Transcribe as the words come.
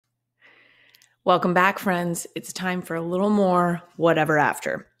Welcome back, friends. It's time for a little more whatever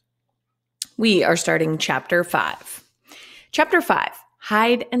after. We are starting chapter 5. Chapter 5,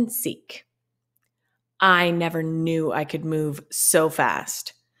 Hide and Seek. I never knew I could move so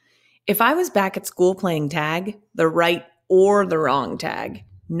fast. If I was back at school playing tag, the right or the wrong tag,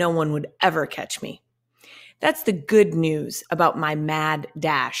 no one would ever catch me. That's the good news about my mad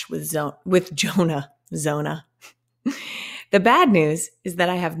dash with Jonah. Zona. The bad news is that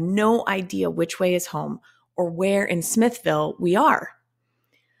I have no idea which way is home or where in Smithville we are.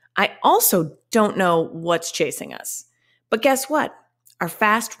 I also don't know what's chasing us. But guess what? Our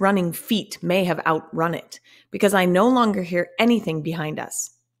fast running feet may have outrun it because I no longer hear anything behind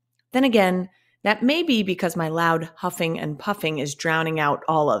us. Then again, that may be because my loud huffing and puffing is drowning out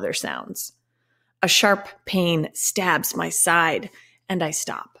all other sounds. A sharp pain stabs my side and I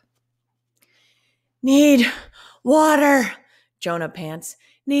stop. Need water, Jonah pants.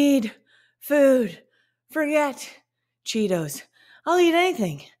 Need food. Forget Cheetos. I'll eat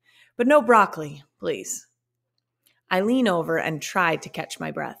anything, but no broccoli, please. I lean over and try to catch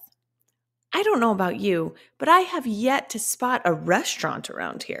my breath. I don't know about you, but I have yet to spot a restaurant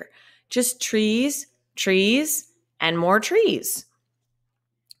around here. Just trees, and more trees.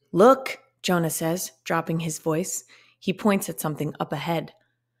 Look, Jonah says, dropping his voice. He points at something up ahead.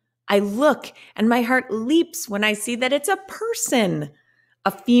 I look and my heart leaps when I see that it's a person,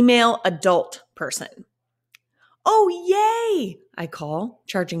 a female adult person. Oh, yay, I call,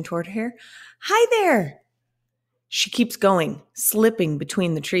 charging toward her. Hi there. She keeps going, slipping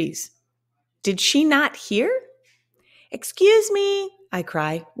between the trees. Did she not hear? Excuse me, I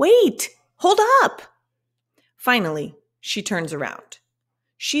cry. Wait, hold up. Finally, she turns around.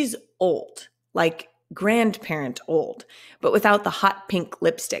 She's old, like grandparent old, but without the hot pink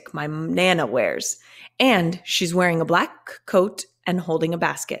lipstick my Nana wears. And she's wearing a black coat and holding a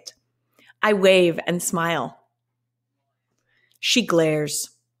basket. I wave and smile. She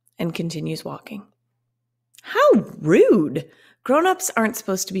glares and continues walking. How rude! Grown-ups aren't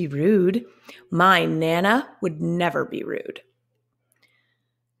supposed to be rude. My Nana would never be rude.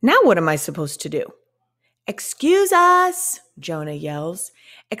 Now what am I supposed to do? Excuse us, Jonah yells.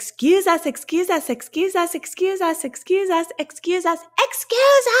 Excuse us, excuse us, excuse us, excuse us, excuse us, excuse us,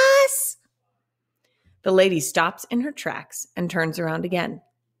 excuse us! The lady stops in her tracks and turns around again.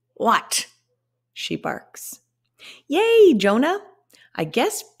 What? She barks. Yay, Jonah! I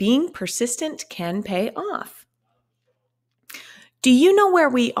guess being persistent can pay off. Do you know where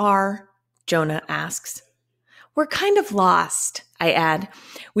we are? Jonah asks. We're kind of lost, I add.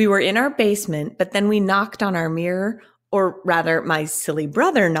 We were in our basement, but then we knocked on our mirror, or rather, my silly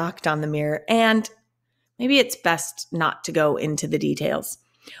brother knocked on the mirror, and maybe it's best not to go into the details.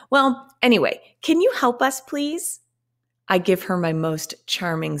 Well, anyway, can you help us, please? I give her my most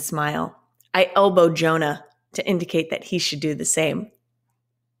charming smile. I elbow Jonah to indicate that he should do the same.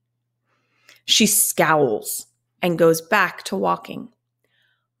 She scowls and goes back to walking.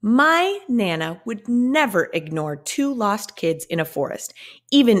 My Nana would never ignore two lost kids in a forest,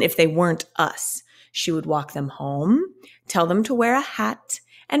 even if they weren't us. She would walk them home, tell them to wear a hat,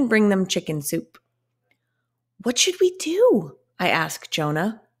 and bring them chicken soup. What should we do? I ask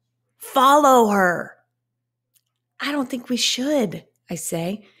Jonah. Follow her. I don't think we should, I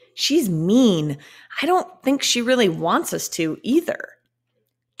say. She's mean. I don't think she really wants us to either.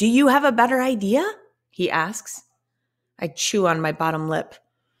 Do you have a better idea? He asks. I chew on my bottom lip.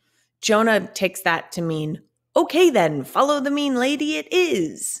 Jonah takes that to mean, okay then, follow the mean lady it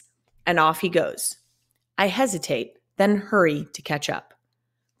is. And off he goes. I hesitate, then hurry to catch up.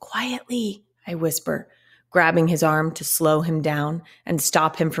 Quietly, I whisper, grabbing his arm to slow him down and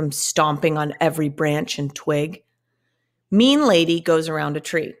stop him from stomping on every branch and twig. Mean lady goes around a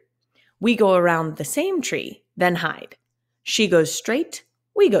tree. We go around the same tree, then hide. She goes straight,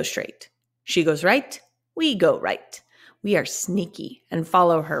 we go straight. She goes right, we go right. We are sneaky and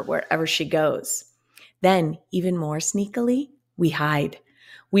follow her wherever she goes. Then, even more sneakily, we hide.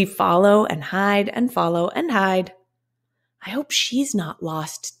 We follow and hide and follow and hide. I hope she's not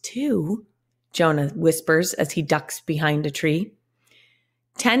lost too, Jonah whispers as he ducks behind a tree.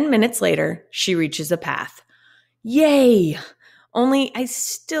 10 minutes later, she reaches a path. Yay! Only I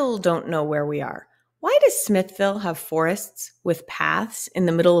still don't know where we are. Why does Smithville have forests with paths in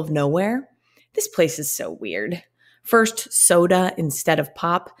the middle of nowhere? This place is so weird. First soda instead of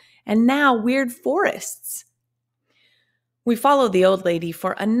pop, and now weird forests. We follow the old lady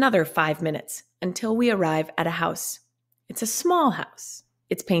for another 5 minutes until we arrive at a house. It's a small house.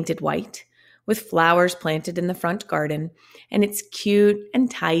 It's painted white, with flowers planted in the front garden, and it's cute and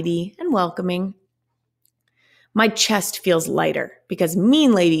tidy and welcoming. My chest feels lighter because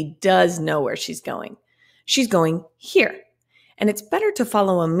Mean Lady does know where she's going. She's going here. And it's better to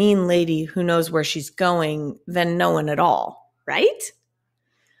follow a mean lady who knows where she's going than no one at all, right?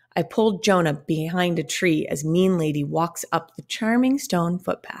 I pulled Jonah behind a tree as Mean Lady walks up the charming stone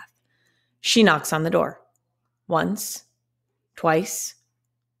footpath. She knocks on the door. Once, twice,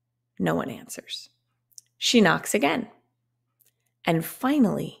 no one answers. She knocks again. And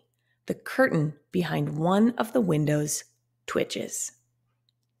finally, the curtain behind one of the windows twitches.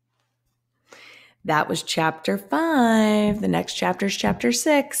 That was chapter 5. The next chapter is chapter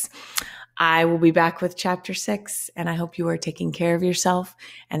 6. I will be back with chapter 6, and I hope you are taking care of yourself,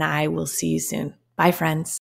 and I will see you soon. Bye, friends.